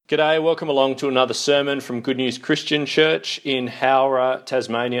G'day, welcome along to another sermon from Good News Christian Church in Howrah,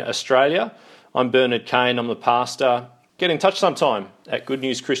 Tasmania, Australia. I'm Bernard Kane, I'm the pastor. Get in touch sometime at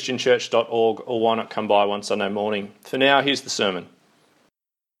goodnewschristianchurch.org or why not come by one Sunday morning. For now, here's the sermon.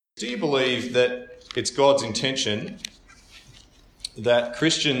 Do you believe that it's God's intention that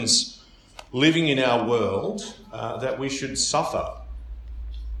Christians living in our world, that we should suffer?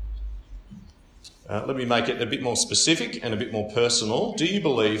 Let me make it a bit more specific and a bit more personal. Do you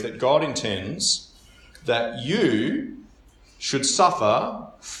believe that God intends that you should suffer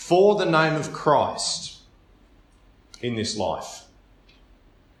for the name of Christ in this life?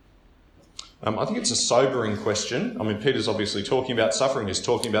 I think it's a sobering question. I mean, Peter's obviously talking about suffering. He's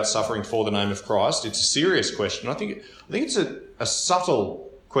talking about suffering for the name of Christ. It's a serious question. I think it's a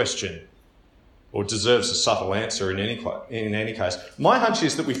subtle question, or deserves a subtle answer in any case. My hunch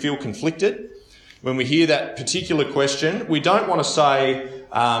is that we feel conflicted when we hear that particular question. We don't want to say,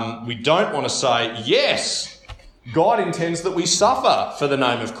 yes, God intends that we suffer for the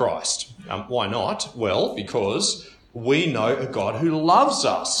name of Christ. Why not? Well, because we know a God who loves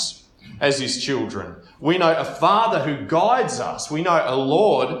us as his children. We know a Father who guides us. We know a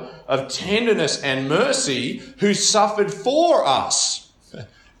Lord of tenderness and mercy who suffered for us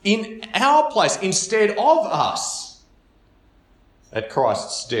in our place instead of us at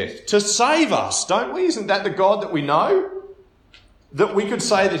Christ's death to save us, don't we? Isn't that the God that we know? That we could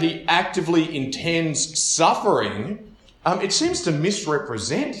say that he actively intends suffering, it seems to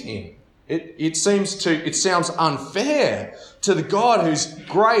misrepresent him. It sounds unfair to the God whose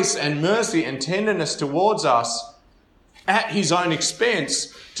grace and mercy and tenderness towards us at his own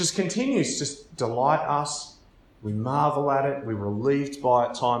expense just continues to delight us. We marvel at it. We're relieved by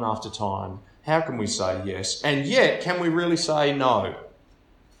it time after time. How can we say yes? And yet, can we really say no?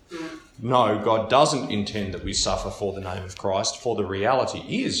 No, God doesn't intend that we suffer for the name of Christ, for the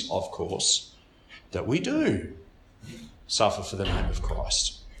reality is, of course, that we do suffer for the name of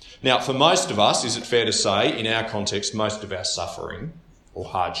Christ. Now, for most of us, is it fair to say, in our context, most of our suffering or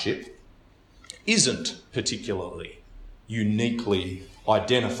hardship isn't particularly uniquely,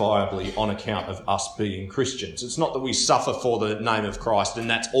 identifiably on account of us being Christians. It's not that we suffer for the name of Christ and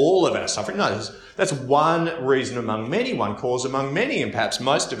that's all of our suffering. No, that's one reason among many, one cause among many, and perhaps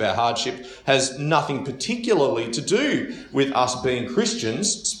most of our hardship has nothing particularly to do with us being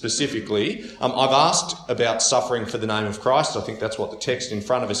Christians specifically. I've asked about suffering for the name of Christ. I think that's what the text in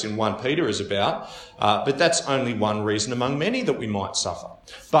front of us in 1 Peter is about. But that's only one reason among many that we might suffer.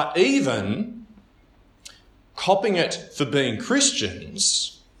 But even copping it for being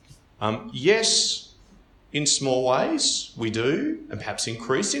Christians, yes, in small ways we do, and perhaps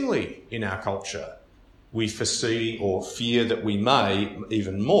increasingly in our culture, we foresee or fear that we may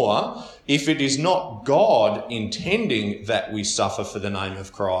even more if it is not God intending that we suffer for the name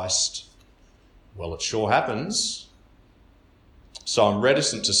of Christ. Well, it sure happens. So I'm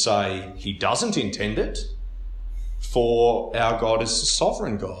reticent to say he doesn't intend it, for our God is a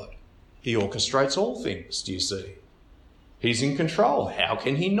sovereign God. He orchestrates all things, do you see? He's in control. How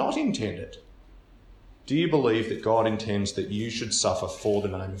can he not intend it? Do you believe that God intends that you should suffer for the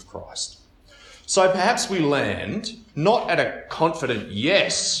name of Christ? So perhaps we land not at a confident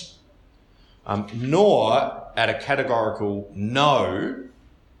yes, nor at a categorical no.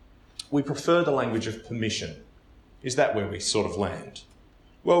 We prefer the language of permission. Is that where we sort of land?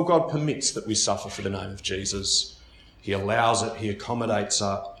 Well, God permits that we suffer for the name of Jesus. He allows it, he accommodates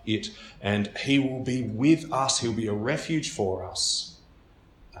it, and he will be with us. He'll be a refuge for us.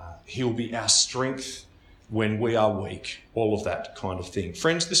 He'll be our strength when we are weak, all of that kind of thing.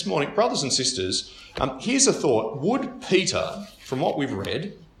 Friends, this morning, brothers and sisters, here's a thought. Would Peter, from what we've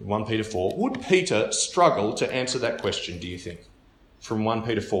read in 1 Peter 4, would Peter struggle to answer that question, do you think, from 1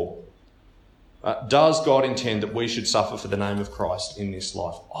 Peter 4? Does God intend that we should suffer for the name of Christ in this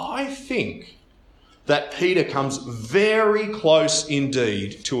life? I think that Peter comes very close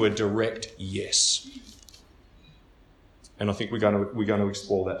indeed to a direct yes. And I think we're going to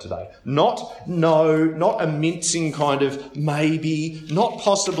explore that today. Not no, not a mincing kind of maybe, not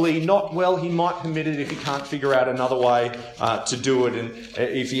possibly, not well, he might permit it if he can't figure out another way to do it and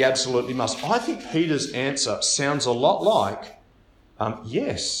if he absolutely must. I think Peter's answer sounds a lot like,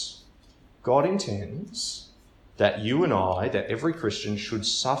 yes, God intends that you and I, that every Christian should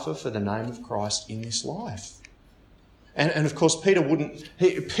suffer for the name of Christ in this life. And of course, Peter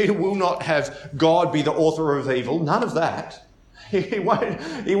will not have God be the author of evil. None of that. He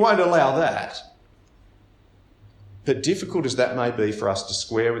won't allow that. But difficult as that may be for us to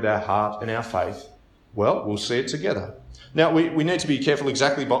square with our heart and our faith, well, we'll see it together. Now, we need to be careful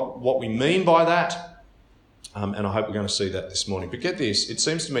exactly what we mean by that. And I hope we're going to see that this morning. But get this, it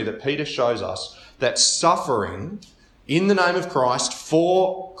seems to me that Peter shows us that suffering in the name of Christ,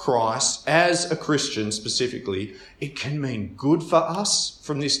 for Christ, as a Christian specifically, it can mean good for us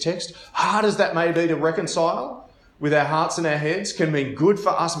from this text. Hard as that may be to reconcile with our hearts and our heads, can mean good for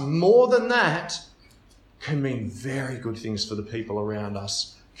us. More than that, can mean very good things for the people around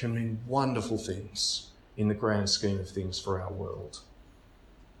us, can mean wonderful things in the grand scheme of things for our world.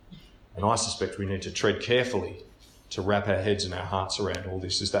 And I suspect we need to tread carefully to wrap our heads and our hearts around all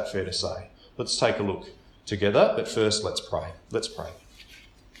this. Is that fair to say? Let's take a look together, but first let's pray. Let's pray.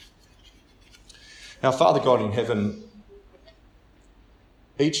 Our Father God in heaven,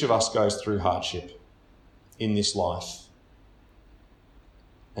 each of us goes through hardship in this life,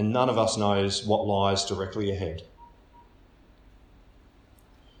 and none of us knows what lies directly ahead.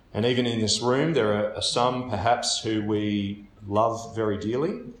 And even in this room, there are some perhaps who we love very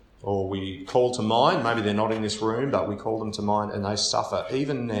dearly, or we call to mind. Maybe they're not in this room, but we call them to mind, and they suffer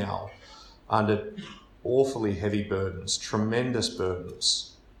even now under awfully heavy burdens, tremendous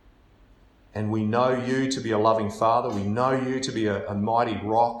burdens. And we know you to be a loving Father. We know you to be a mighty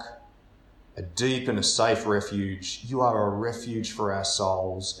rock, a deep and a safe refuge. You are a refuge for our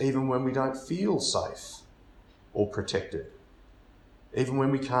souls, even when we don't feel safe or protected, even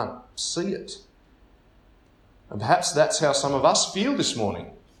when we can't see it. And perhaps that's how some of us feel this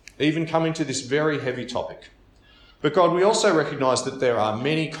morning, even coming to this very heavy topic. But God, we also recognise that there are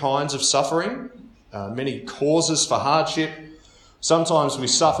many kinds of suffering, many causes for hardship. Sometimes we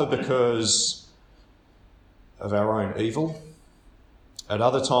suffer because of our own evil. At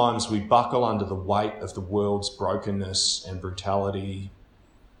other times we buckle under the weight of the world's brokenness and brutality.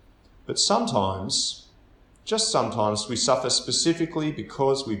 But sometimes, just sometimes, we suffer specifically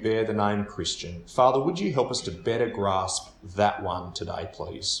because we bear the name Christian. Father, would you help us to better grasp that one today,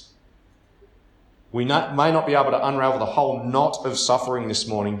 please? We may not be able to unravel the whole knot of suffering this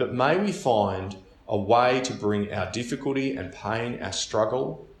morning, but may we find a way to bring our difficulty and pain, our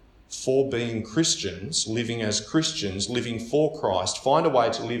struggle for being Christians, living as Christians, living for Christ, find a way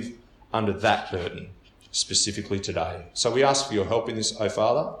to live under that burden specifically today. So we ask for your help in this, O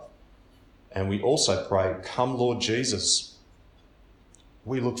Father, and we also pray, come Lord Jesus.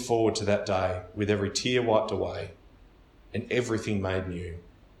 We look forward to that day with every tear wiped away and everything made new.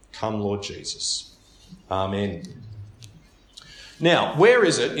 Come Lord Jesus. Amen. Now, where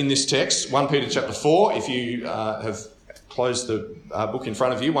is it in this text? 1 Peter chapter 4, if you have closed the book in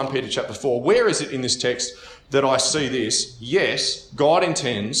front of you, 1 Peter chapter 4, where is it in this text that I see this? Yes, God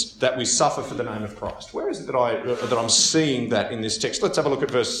intends that we suffer for the name of Christ. Where is it that I'm seeing that in this text? Let's have a look at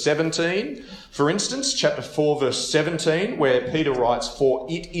verse 17. For instance, chapter 4, verse 17, where Peter writes, "For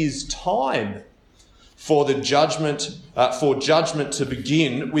it is time for judgment to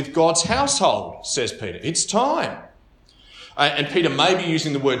begin with God's household," says Peter. It's time. And Peter may be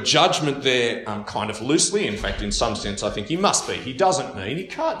using the word judgment there kind of loosely. In fact, in some sense, I think he must be. He can't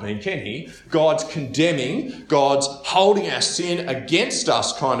mean, can he? God's condemning, God's holding our sin against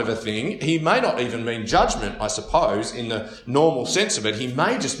us kind of a thing. He may not even mean judgment, I suppose, in the normal sense of it. He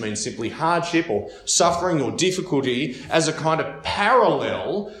may just mean simply hardship or suffering or difficulty as a kind of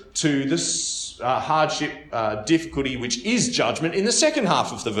parallel to this hardship, difficulty, which is judgment in the second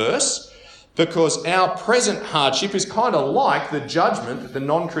half of the verse. Because our present hardship is kind of like the judgment that the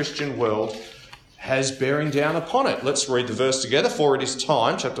non-Christian world has bearing down upon it. Let's read the verse together. For it is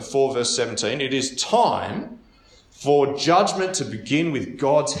time, chapter 4, verse 17, it is time for judgment to begin with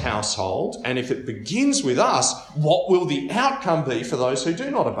God's household. And if it begins with us, what will the outcome be for those who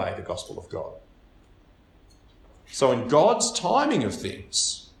do not obey the gospel of God? So in God's timing of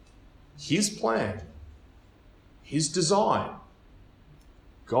things, his plan, his design,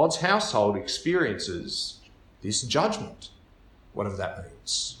 God's household experiences this judgment, whatever that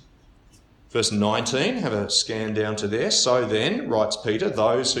means. Verse 19, have a scan down to there. So then, writes Peter,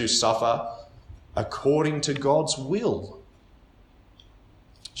 those who suffer according to God's will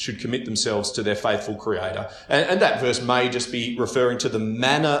should commit themselves to their faithful Creator. And that verse may just be referring to the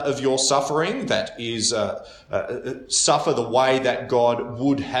manner of your suffering, that is, suffer the way that God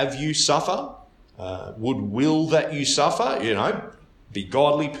would have you suffer, would will that you suffer, be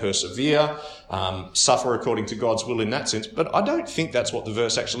godly, persevere, suffer according to God's will in that sense. But I don't think that's what the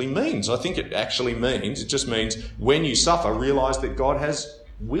verse actually means. I think it just means when you suffer, realise that God has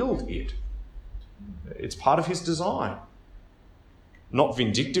willed it. It's part of his design. Not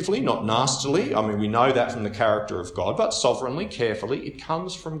vindictively, not nastily. I mean, we know that from the character of God, but sovereignly, carefully, it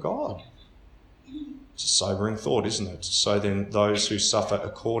comes from God. It's a sobering thought, isn't it? So then those who suffer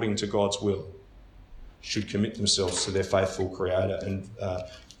according to God's will should commit themselves to their faithful Creator. And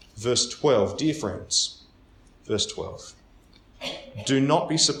verse 12, dear friends, Verse 12. Do not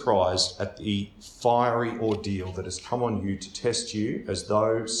be surprised at the fiery ordeal that has come on you to test you as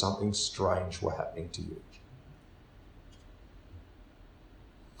though something strange were happening to you.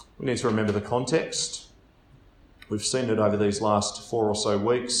 We need to remember the context. We've seen it over these last 4 or so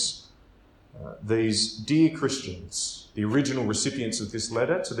weeks. These dear Christians, the original recipients of this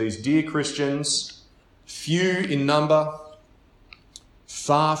letter, to these dear Christians, few in number,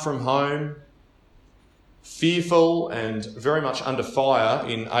 far from home, fearful and very much under fire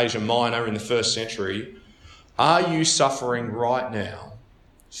in Asia Minor in the first century, are you suffering right now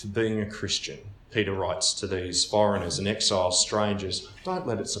for being a Christian? Peter writes to these foreigners and exiles, strangers. Don't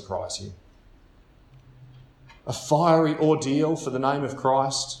let it surprise you. A fiery ordeal for the name of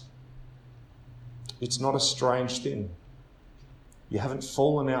Christ, it's not a strange thing. You haven't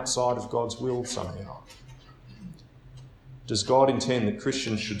fallen outside of God's will somehow. Does God intend that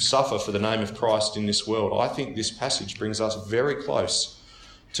Christians should suffer for the name of Christ in this world? I think this passage brings us very close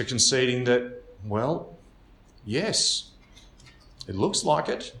to conceding that, well, yes, it looks like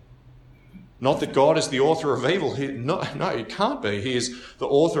it. Not that God is the author of evil. No, it can't be. He is the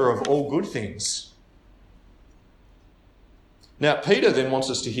author of all good things. Now, Peter then wants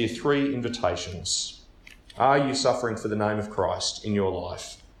us to hear 3 invitations. Are you suffering for the name of Christ in your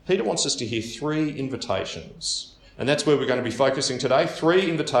life? Peter wants us to hear 3 invitations. And that's where we're going to be focusing today. 3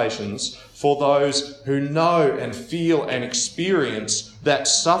 invitations for those who know and feel and experience that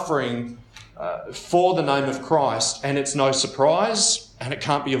suffering for the name of Christ. And it's no surprise, and it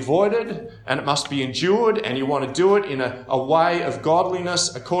can't be avoided, and it must be endured, and you want to do it in a way of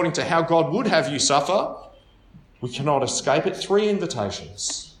godliness according to how God would have you suffer. We cannot escape it. 3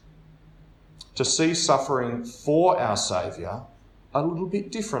 invitations to see suffering for our Saviour a little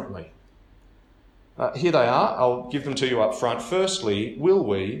bit differently. Here they are. I'll give them to you up front. Firstly, will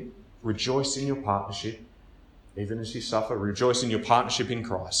we rejoice in your partnership, even as you suffer? Rejoice in your partnership in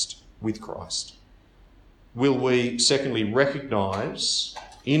Christ, with Christ. Will we, secondly, recognise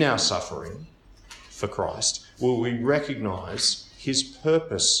in our suffering for Christ, will we recognise his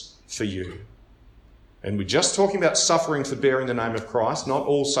purpose for you? And we're just talking about suffering for bearing the name of Christ, not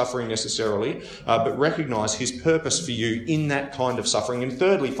all suffering necessarily, but recognise his purpose for you in that kind of suffering. And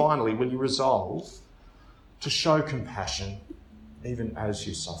thirdly, finally, will you resolve to show compassion even as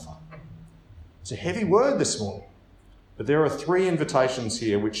you suffer? It's a heavy word this morning, but there are 3 invitations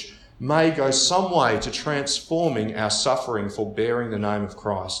here which may go some way to transforming our suffering for bearing the name of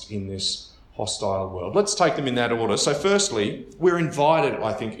Christ in this hostile world. Let's take them in that order. So firstly, we're invited,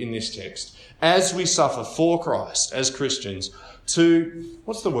 I think, in this text, as we suffer for Christ as Christians, to,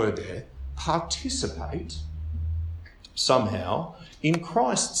 what's the word there? Participate somehow in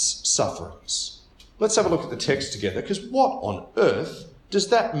Christ's sufferings. Let's have a look at the text together, because what on earth does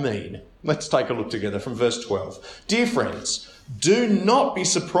that mean? Let's take a look together from verse 12. Dear friends, do not be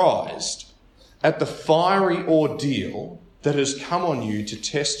surprised at the fiery ordeal that has come on you to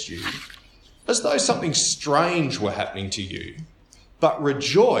test you, as though something strange were happening to you. But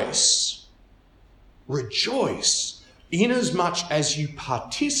rejoice, inasmuch as you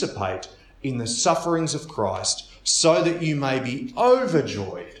participate in the sufferings of Christ, so that you may be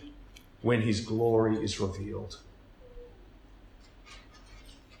overjoyed when his glory is revealed.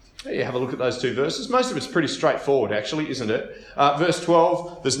 There you have a look at those 2 verses. Most of it's pretty straightforward, actually, isn't it? Verse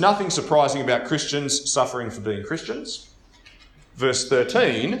 12, there's nothing surprising about Christians suffering for being Christians. Verse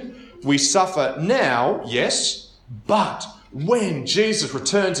 13, we suffer now, yes, but when Jesus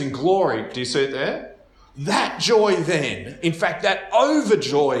returns in glory, do you see it there? That joy then, in fact, that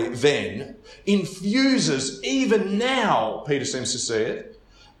overjoy then, infuses even now, Peter seems to see it,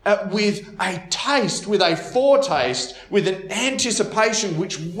 with a taste, with a foretaste, with an anticipation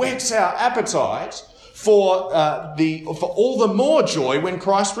which whets our appetite for all the more joy when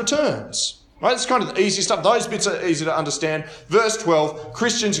Christ returns. Right? It's kind of the easy stuff. Those bits are easy to understand. Verse 12,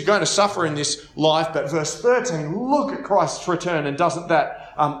 Christians are going to suffer in this life, but verse 13, look at Christ's return, and doesn't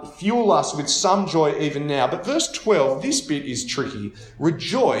that fuel us with some joy even now? But verse 12, this bit is tricky.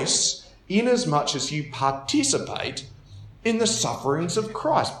 Rejoice inasmuch as you participate in the sufferings of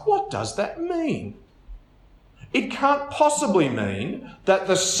Christ. What does that mean? It can't possibly mean that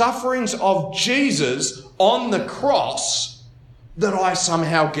the sufferings of Jesus on the cross, that I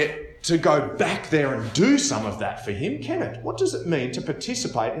somehow get to go back there and do some of that for him, can it? What does it mean to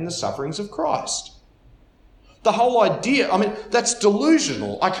participate in the sufferings of Christ? The whole idea, that's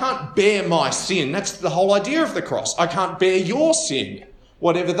delusional. I can't bear my sin. That's the whole idea of the cross. I can't bear your sin,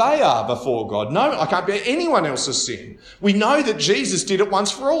 whatever they are before God. No, I can't bear anyone else's sin. We know that Jesus did it once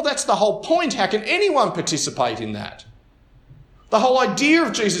for all. That's the whole point. How can anyone participate in that? The whole idea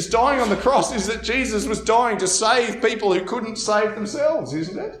of Jesus dying on the cross is that Jesus was dying to save people who couldn't save themselves,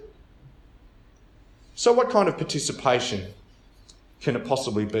 isn't it? So what kind of participation can it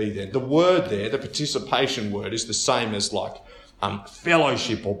possibly be then? The word there, the participation word, is the same as like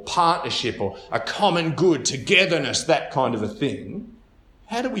fellowship or partnership or a common good, togetherness, that kind of a thing.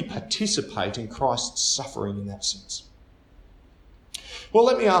 How do we participate in Christ's suffering in that sense? Well,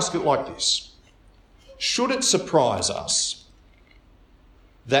 let me ask it like this. Should it surprise us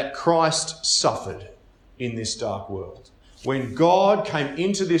that Christ suffered in this dark world? When God came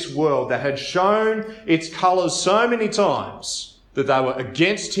into this world that had shown its colours so many times that they were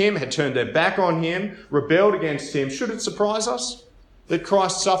against him, had turned their back on him, rebelled against him, should it surprise us that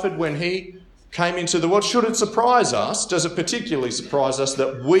Christ suffered when he came into the world? Should it surprise us? Does it particularly surprise us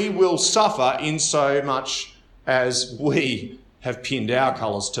that we will suffer in so much as we have pinned our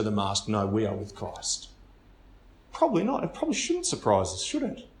colours to the mast? No, we are with Christ. Probably not. It probably shouldn't surprise us, should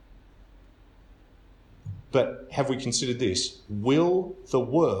it? But have we considered this? Will the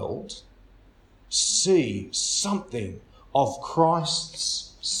world see something of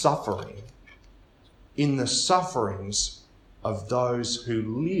Christ's suffering in the sufferings of those who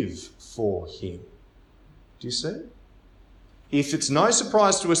live for him? Do you see? If it's no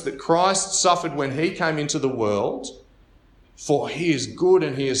surprise to us that Christ suffered when he came into the world, for he is good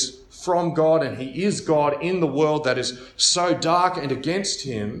and he is from God and he is God in the world that is so dark and against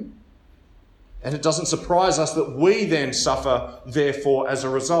him, and it doesn't surprise us that we then suffer, therefore, as a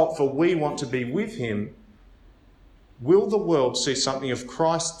result, for we want to be with him, will the world see something of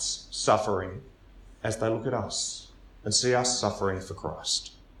Christ's suffering as they look at us and see us suffering for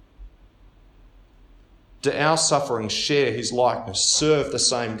Christ? Do our sufferings share his likeness, serve the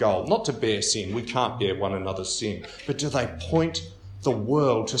same goal? Not to bear sin, we can't bear one another's sin, but do they point the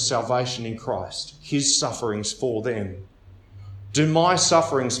world to salvation in Christ, his sufferings for them? Do my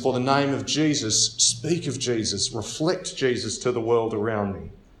sufferings for the name of Jesus speak of Jesus, reflect Jesus to the world around me,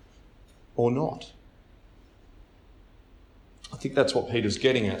 or not? I think that's what Peter's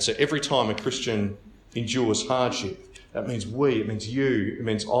getting at. So every time a Christian endures hardship, that means we, it means you, it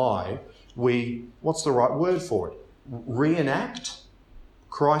means I, we, what's the right word for it? Reenact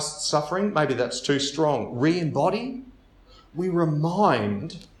Christ's suffering? Maybe that's too strong. Re-embody? We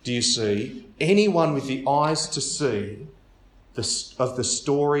remind, do you see, anyone with the eyes to see of the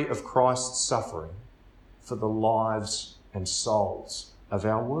story of Christ's suffering for the lives and souls of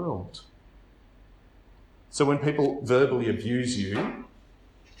our world. So when people verbally abuse you,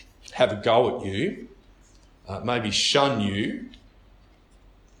 have a go at you, maybe shun you,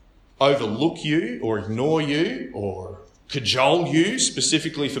 overlook you or ignore you or cajole you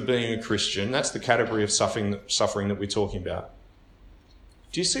specifically for being a Christian, that's the category of suffering that we're talking about.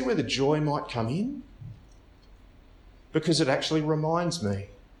 Do you see where the joy might come in? Because it actually reminds me,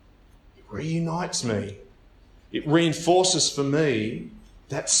 it reunites me, it reinforces for me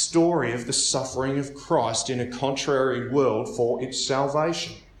that story of the suffering of Christ in a contrary world for its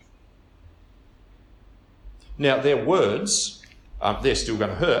salvation. Now, their words, they're still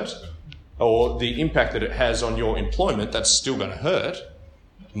going to hurt, or the impact that it has on your employment, that's still going to hurt.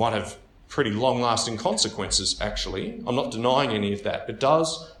 It might have pretty long-lasting consequences, actually. I'm not denying any of that. But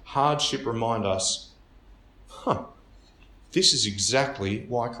does hardship remind us, this is exactly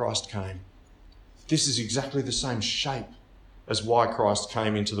why Christ came. This is exactly the same shape as why Christ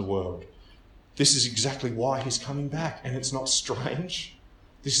came into the world. This is exactly why he's coming back, and it's not strange.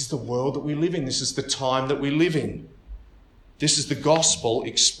 This is the world that we live in. This is the time that we live in. This is the gospel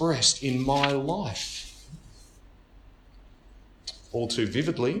expressed in my life. All too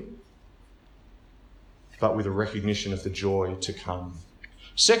vividly, but with a recognition of the joy to come.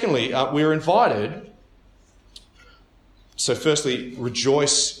 Secondly, we're invited. So firstly,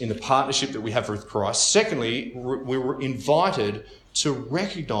 rejoice in the partnership that we have with Christ. Secondly, we're invited to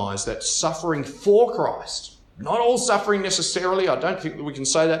recognise that suffering for Christ, not all suffering necessarily, I don't think that we can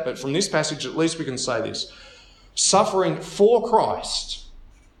say that, but from this passage at least we can say this. Suffering for Christ,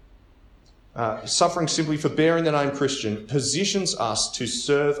 suffering simply for bearing the name Christian, positions us to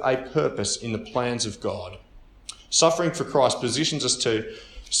serve a purpose in the plans of God. Suffering for Christ positions us to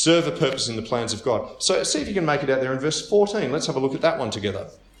serve a purpose in the plans of God. So see if you can make it out there in verse 14. Let's have a look at that one together.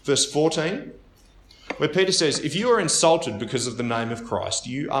 Verse 14, where Peter says, if you are insulted because of the name of Christ,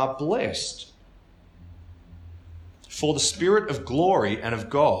 you are blessed. For the Spirit of glory and of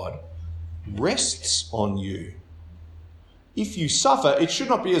God rests on you. If you suffer, it should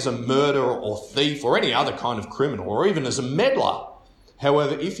not be as a murderer or thief or any other kind of criminal or even as a meddler.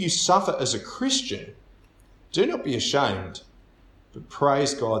 However, if you suffer as a Christian, do not be ashamed, but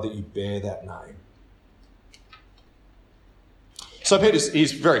praise God that you bear that name. So Peter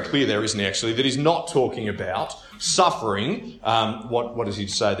is very clear there, isn't he, actually, that he's not talking about suffering, what does he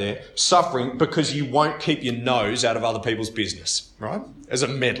say there? Suffering because you won't keep your nose out of other people's business, right? As a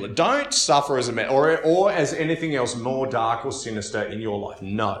meddler. Don't suffer as a meddler or as anything else more dark or sinister in your life.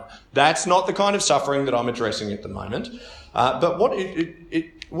 No, that's not the kind of suffering that I'm addressing at the moment. But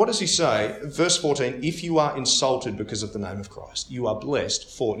what does he say? Verse 14, if you are insulted because of the name of Christ, you are blessed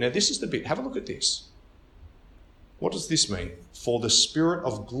for... Now, this is the bit. Have a look at this. What does this mean? For the Spirit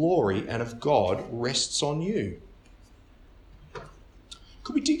of glory and of God rests on you.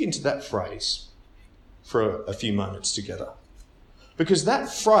 Could we dig into that phrase for a few moments together? Because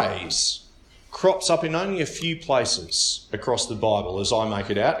that phrase crops up in only a few places across the Bible, as I make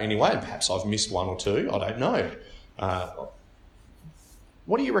it out anyway, and perhaps I've missed one or two, I don't know.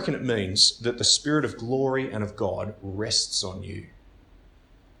 What do you reckon it means that the Spirit of glory and of God rests on you?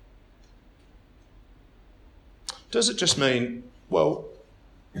 Does it just mean, well,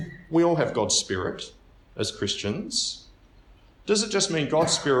 we all have God's Spirit as Christians? Does it just mean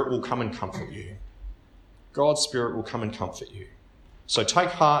God's Spirit will come and comfort you? God's Spirit will come and comfort you. So take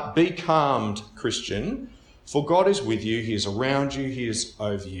heart, be calmed, Christian, for God is with you, he is around you, he is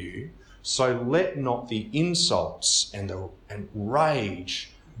over you. So let not the insults and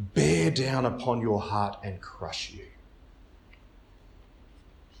rage bear down upon your heart and crush you.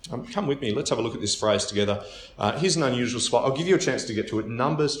 Come with me, let's have a look at this phrase together. Here's an unusual spot. I'll give you a chance to get to it.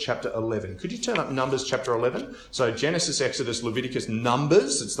 Numbers chapter 11. Could you turn up Numbers chapter 11? So Genesis, Exodus, Leviticus,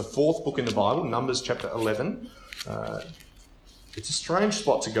 Numbers. It's the fourth book in the Bible, Numbers chapter 11. It's a strange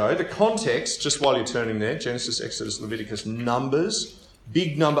spot to go. The context, just while you're turning there, Genesis, Exodus, Leviticus, Numbers.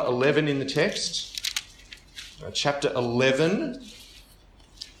 Big number 11 in the text. Chapter 11.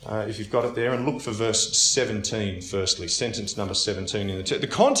 If you've got it there, and look for verse 17 firstly, sentence number 17 in the text. The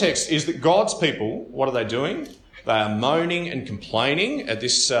context is that God's people, what are they doing? They are moaning and complaining at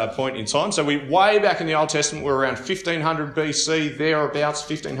this point in time. So we way back in the Old Testament, we're around 1500 BC, thereabouts,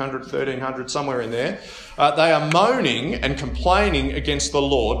 1500, 1300, somewhere in there. They are moaning and complaining against the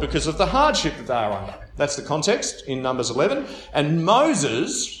Lord because of the hardship that they are under. That's the context in Numbers 11. And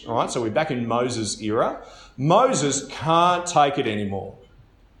Moses, all right, so we're back in Moses' era, Moses can't take it anymore.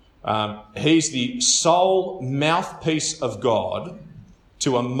 He's the sole mouthpiece of God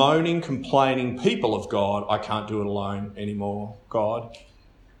to a moaning, complaining people of God. I can't do it alone anymore, God.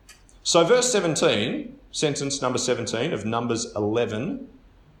 So verse 17, sentence number 17 of Numbers 11,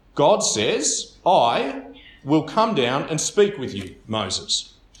 God says, I will come down and speak with you,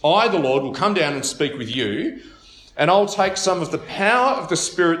 Moses. I, the Lord, will come down and speak with you, and I'll take some of the power of the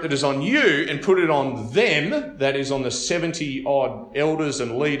Spirit that is on you and put it on them, that is on the 70-odd elders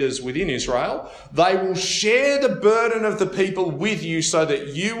and leaders within Israel. They will share the burden of the people with you so that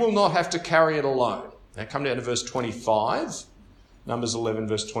you will not have to carry it alone. Now come down to verse 25, Numbers 11,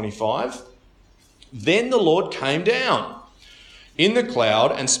 verse 25. Then the Lord came down in the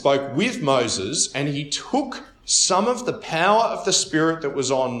cloud and spoke with Moses, and he took some of the power of the Spirit that was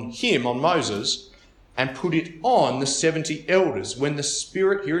on him, on Moses, and put it on the 70 elders when the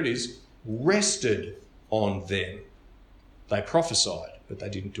Spirit, here it is, rested on them. They prophesied, but they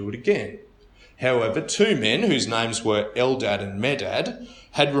didn't do it again. However, two men whose names were Eldad and Medad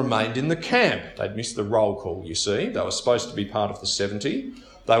had remained in the camp. They'd missed the roll call, you see. They were supposed to be part of the 70.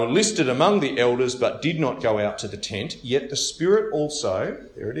 They were listed among the elders but did not go out to the tent. Yet the Spirit also,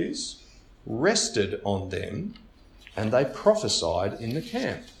 there it is, rested on them, and they prophesied in the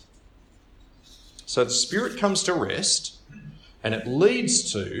camp. So the Spirit comes to rest, and it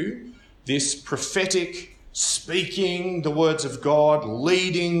leads to this prophetic speaking the words of God,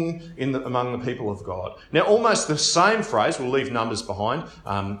 leading among the people of God. Now, almost the same phrase, we'll leave Numbers behind.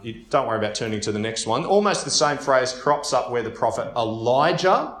 Don't worry about turning to the next one. Almost the same phrase crops up where the prophet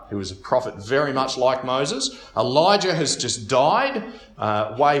Elijah, who was a prophet very much like Moses, Elijah has just died,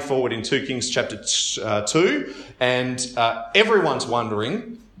 way forward in 2 Kings chapter 2, and everyone's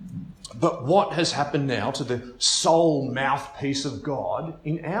wondering, but what has happened now to the sole mouthpiece of God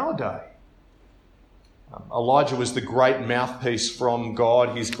in our day? Elijah was the great mouthpiece from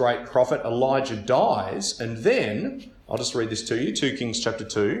God, his great prophet. Elijah dies, and then, I'll just read this to you, 2 Kings chapter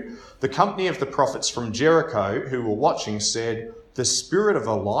 2, the company of the prophets from Jericho who were watching said, the spirit of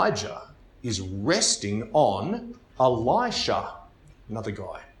Elijah is resting on Elisha, another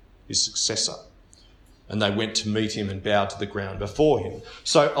guy, his successor. And they went to meet him and bowed to the ground before him.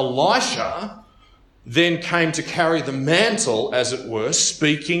 So Elisha then came to carry the mantle, as it were,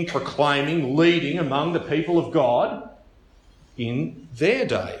 speaking, proclaiming, leading among the people of God in their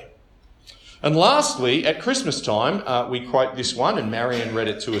day. And lastly, at Christmas time, we quote this one, and Marion read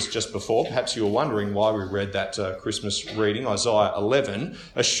it to us just before. Perhaps you were wondering why we read that Christmas reading, Isaiah 11.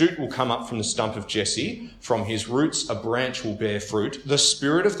 A shoot will come up from the stump of Jesse. From his roots a branch will bear fruit. The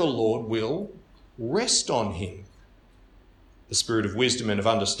Spirit of the Lord will rest on him. The Spirit of wisdom and of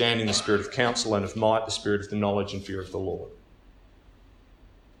understanding, the Spirit of counsel and of might, the Spirit of the knowledge and fear of the Lord.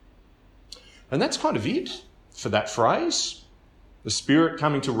 And that's kind of it for that phrase. The Spirit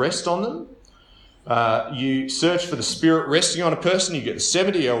coming to rest on them. You search for the Spirit resting on a person, you get the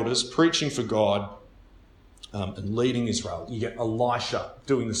 70 elders preaching for God and leading Israel. You get Elisha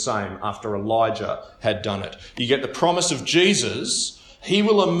doing the same after Elijah had done it. You get the promise of Jesus. He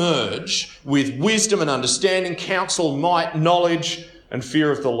will emerge with wisdom and understanding, counsel, might, knowledge and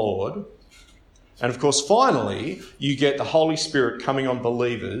fear of the Lord. And of course, finally, you get the Holy Spirit coming on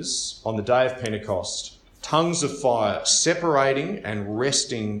believers on the day of Pentecost. Tongues of fire separating and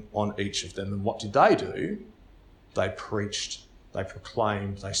resting on each of them. And what did they do? They preached, they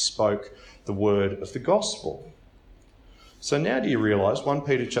proclaimed, they spoke the word of the gospel. So now do you realise, 1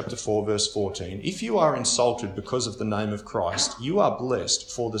 Peter chapter 4 verse 14, if you are insulted because of the name of Christ, you are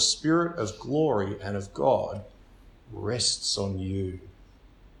blessed, for the Spirit of glory and of God rests on you.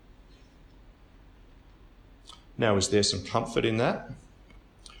 Now, is there some comfort in that?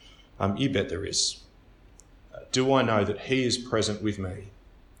 You bet there is. Do I know that he is present with me?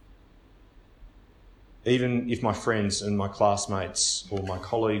 Even if my friends and my classmates or my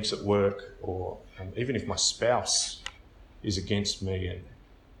colleagues at work, or even if my spouse is against me and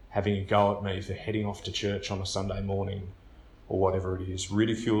having a go at me for heading off to church on a Sunday morning or whatever it is,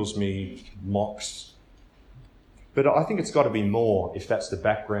 ridicules me, mocks. But I think it's got to be more if that's the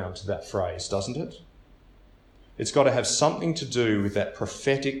background to that phrase, doesn't it? It's got to have something to do with that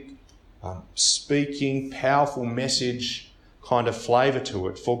prophetic speaking, powerful message kind of flavour to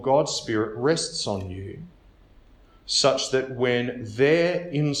it. For God's Spirit rests on you such that when their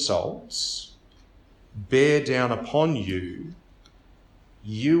insults bear down upon you,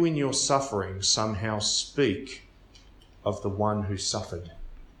 you in your suffering somehow speak of the one who suffered.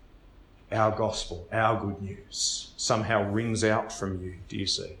 Our gospel, our good news, somehow rings out from you, do you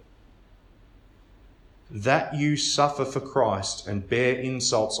see? That you suffer for Christ and bear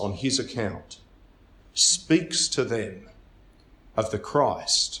insults on his account speaks to them of the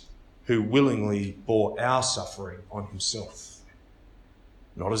Christ who willingly bore our suffering on himself.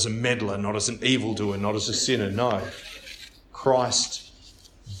 Not as a meddler, not as an evildoer, not as a sinner, no. Christ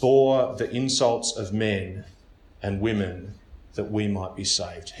bore the insults of men and women that we might be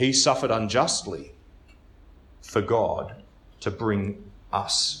saved. He suffered unjustly for God to bring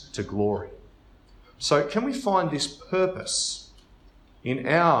us to glory. So can we find this purpose in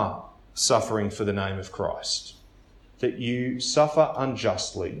our suffering for the name of Christ? That you suffer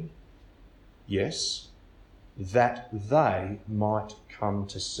unjustly, yes, that they might come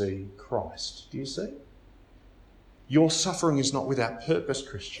to see Christ. Do you see? Your suffering is not without purpose,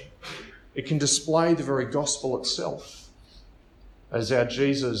 Christian. It can display the very gospel itself. As our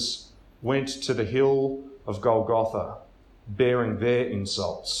Jesus went to the hill of Golgotha, bearing their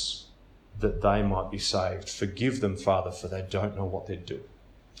insults, that they might be saved. Forgive them, Father, for they don't know what they're doing.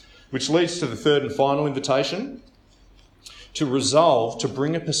 Which leads to the third and final invitation, to resolve to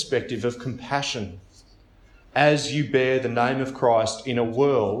bring a perspective of compassion as you bear the name of Christ in a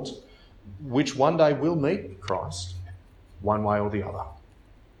world which one day will meet Christ, one way or the other.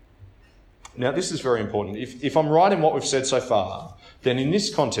 Now, this is very important. If I'm right in what we've said so far, then in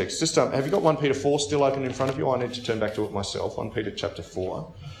this context, just have you got 1 Peter 4 still open in front of you? I need to turn back to it myself, 1 Peter chapter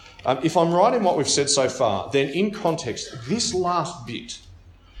 4. If I'm right in what we've said so far, then in context, this last bit,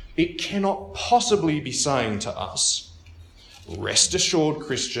 it cannot possibly be saying to us, rest assured,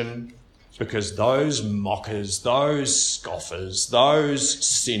 Christian, because those mockers, those scoffers, those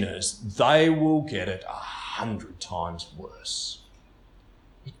sinners, they will get it 100 times worse.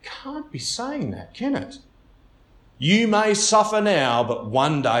 It can't be saying that, can it? You may suffer now, but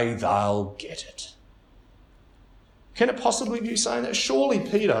one day they'll get it. Can it possibly be saying that? Surely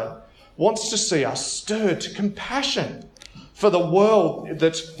Peter wants to see us stirred to compassion for the world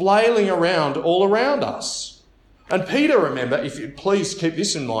that's flailing around all around us. And Peter, remember, if you please keep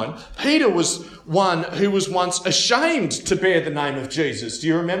this in mind, Peter was one who was once ashamed to bear the name of Jesus. Do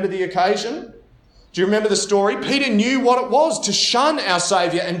you remember the occasion? Do you remember the story? Peter knew what it was to shun our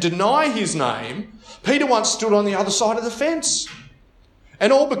Saviour and deny his name. Peter once stood on the other side of the fence.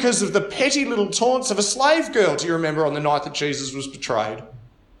 And all because of the petty little taunts of a slave girl, do you remember, on the night that Jesus was betrayed?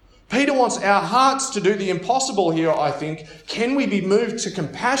 Peter wants our hearts to do the impossible here, I think. Can we be moved to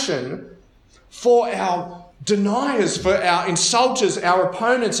compassion for our deniers, for our insulters, our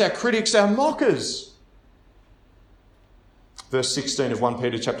opponents, our critics, our mockers. Verse 16 of 1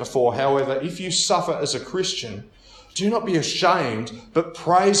 Peter chapter 4, however, if you suffer as a Christian, do not be ashamed, but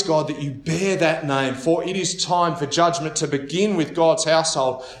praise God that you bear that name, for it is time for judgment to begin with God's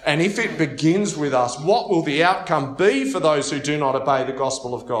household. And if it begins with us, what will the outcome be for those who do not obey the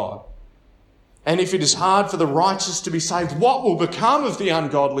gospel of God? And if it is hard for the righteous to be saved, what will become of the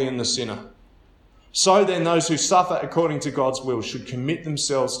ungodly and the sinner? So then those who suffer according to God's will should commit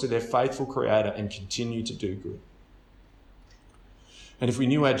themselves to their faithful Creator and continue to do good. And if we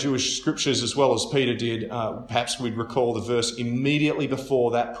knew our Jewish scriptures as well as Peter did, perhaps we'd recall the verse immediately before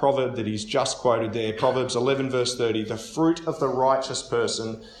that proverb that he's just quoted there, Proverbs 11 verse 30, the fruit of the righteous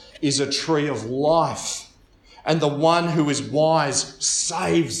person is a tree of life, and the one who is wise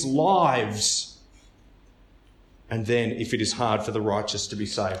saves lives. And then if it is hard for the righteous to be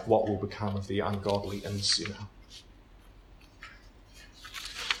saved, what will become of the ungodly and the sinner?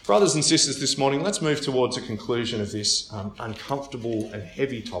 Brothers and sisters, this morning, let's move towards a conclusion of this uncomfortable and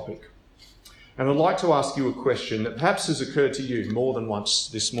heavy topic. And I'd like to ask you a question that perhaps has occurred to you more than once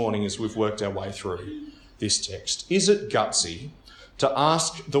this morning as we've worked our way through this text. Is it gutsy to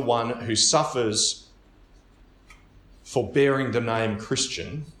ask the one who suffers for bearing the name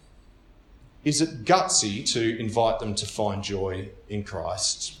Christian, is it gutsy to invite them to find joy in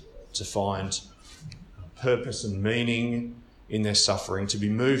Christ, to find purpose and meaning in their suffering, to be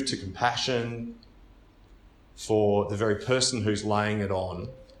moved to compassion for the very person who's laying it on?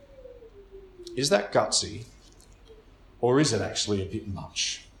 Is that gutsy, or is it actually a bit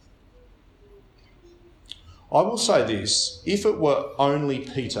much? I will say this, if it were only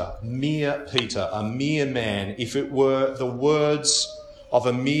Peter, a mere man, if it were the words of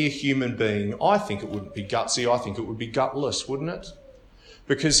a mere human being, I think it wouldn't be gutsy, I think it would be gutless, wouldn't it?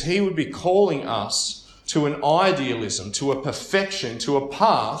 Because he would be calling us to an idealism, to a perfection, to a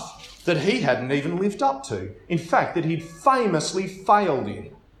path that he hadn't even lived up to. In fact, that he'd famously failed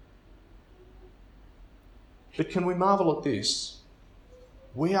in. But can we marvel at this?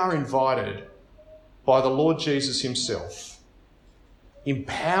 We are invited by the Lord Jesus himself,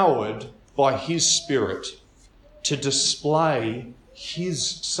 empowered by his Spirit to display his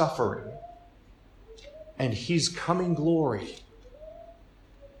suffering and his coming glory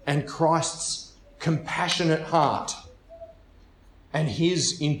and Christ's compassionate heart and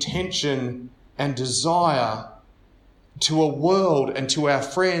his intention and desire to a world and to our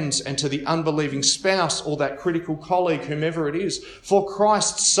friends and to the unbelieving spouse or that critical colleague, whomever it is. For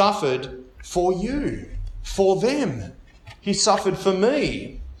Christ suffered for you, for them. He suffered for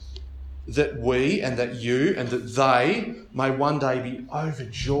me, that we and that you and that they may one day be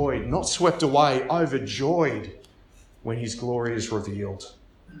overjoyed, not swept away, overjoyed when his glory is revealed.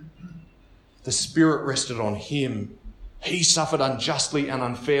 The Spirit rested on him. He suffered unjustly and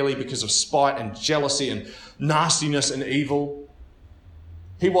unfairly because of spite and jealousy and nastiness and evil.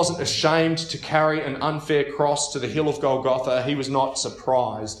 He wasn't ashamed to carry an unfair cross to the hill of Golgotha. He was not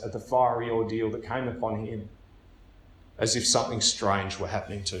surprised at the fiery ordeal that came upon him, as if something strange were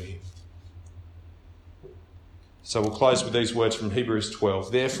happening to him. So we'll close with these words from Hebrews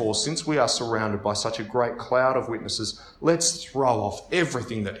 12. Therefore, since we are surrounded by such a great cloud of witnesses, let's throw off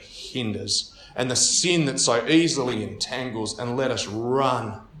everything that hinders and the sin that so easily entangles, and let us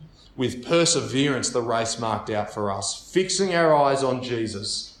run with perseverance the race marked out for us, fixing our eyes on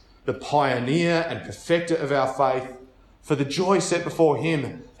Jesus, the pioneer and perfecter of our faith. For the joy set before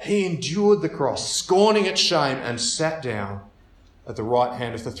him, he endured the cross, scorning its shame, and sat down at the right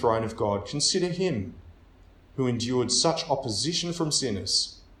hand of the throne of God. Consider him who endured such opposition from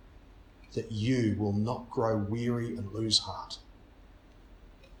sinners, that you will not grow weary and lose heart.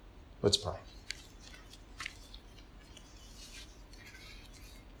 Let's pray.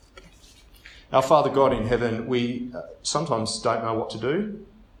 Our Father God in heaven, we sometimes don't know what to do,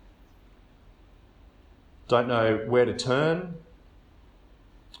 don't know where to turn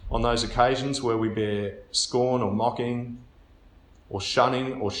on those occasions where we bear scorn or mocking or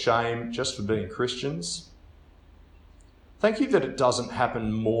shunning or shame just for being Christians. Thank you that it doesn't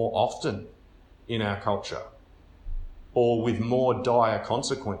happen more often in our culture or with more dire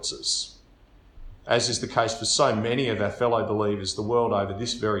consequences, as is the case for so many of our fellow believers the world over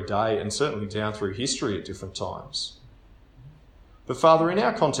this very day and certainly down through history at different times. But Father, in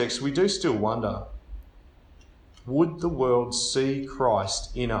our context, we do still wonder, would the world see Christ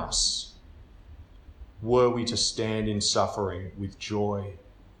in us were we to stand in suffering with joy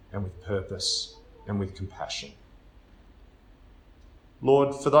and with purpose and with compassion?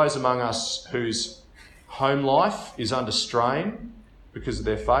 Lord, for those among us whose home life is under strain because of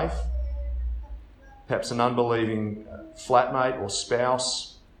their faith, perhaps an unbelieving flatmate or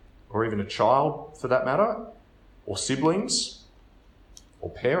spouse, or even a child for that matter, or siblings, or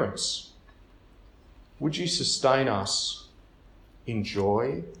parents. Would you sustain us in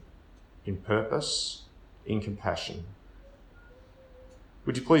joy, in purpose, in compassion?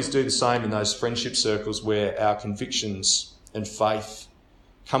 Would you please do the same in those friendship circles where our convictions and faith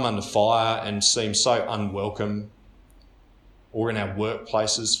come under fire and seem so unwelcome, or in our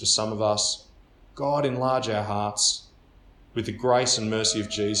workplaces for some of us? God, enlarge our hearts with the grace and mercy of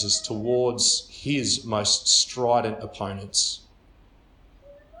Jesus towards his most strident opponents,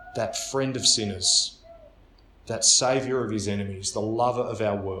 that friend of sinners, that saviour of his enemies, the lover of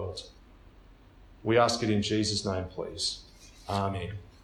our world. We ask it in Jesus' name, please. Amen.